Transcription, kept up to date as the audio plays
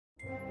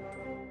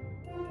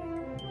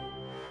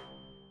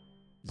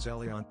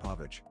Zeljan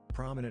Pavic,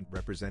 prominent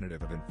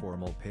representative of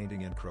Enformel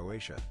painting in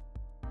Croatia.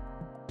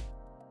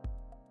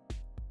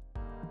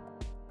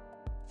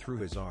 Through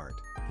his art,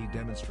 he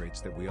demonstrates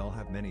that we all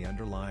have many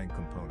underlying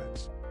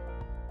components.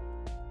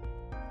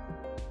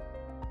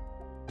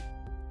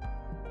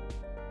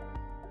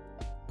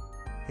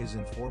 His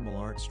informal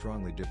art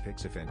strongly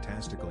depicts a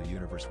fantastical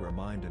universe where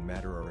mind and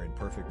matter are in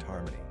perfect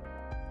harmony.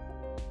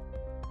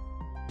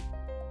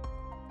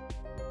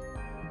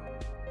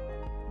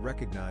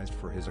 Recognized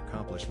for his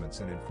accomplishments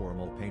in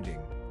informal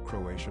painting,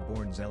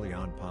 Croatia-born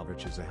Zeljan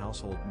Pavic is a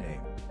household name.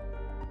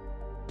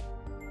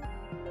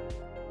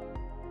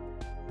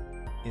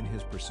 In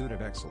his pursuit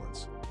of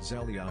excellence,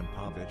 Zeljan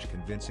Pavic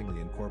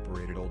convincingly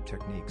incorporated old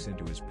techniques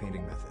into his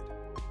painting method.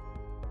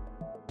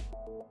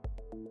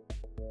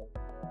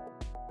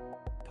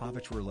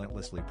 Pavic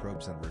relentlessly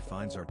probes and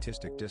refines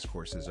artistic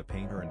discourse as a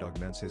painter and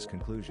augments his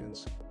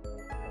conclusions.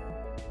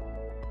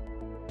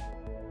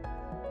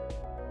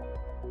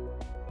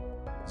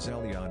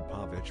 Zeljan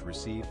Pavic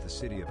received the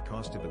City of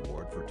Kastav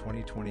Award for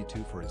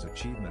 2022 for his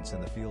achievements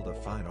in the field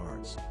of fine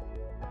arts.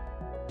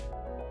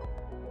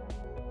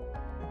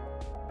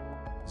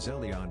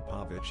 Zeljan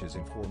Pavic's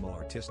informal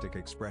artistic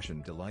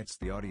expression delights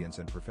the audience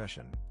and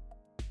profession.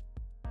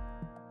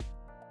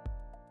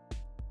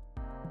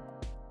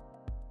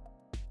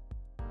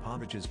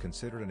 Pavic is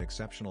considered an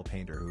exceptional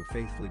painter who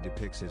faithfully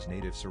depicts his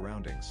native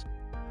surroundings.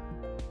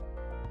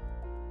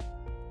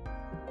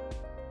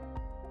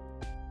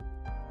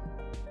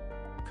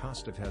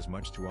 Kastav has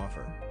much to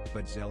offer,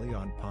 but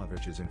Zeljan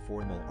Pavic's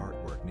informal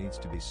artwork needs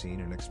to be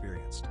seen and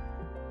experienced.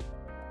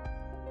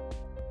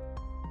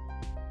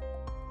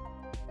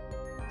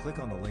 Click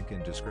on the link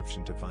in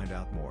description to find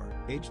out more.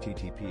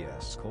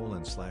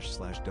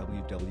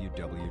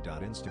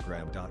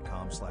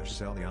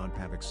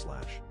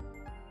 https://www.instagram.com/zeljanpavic/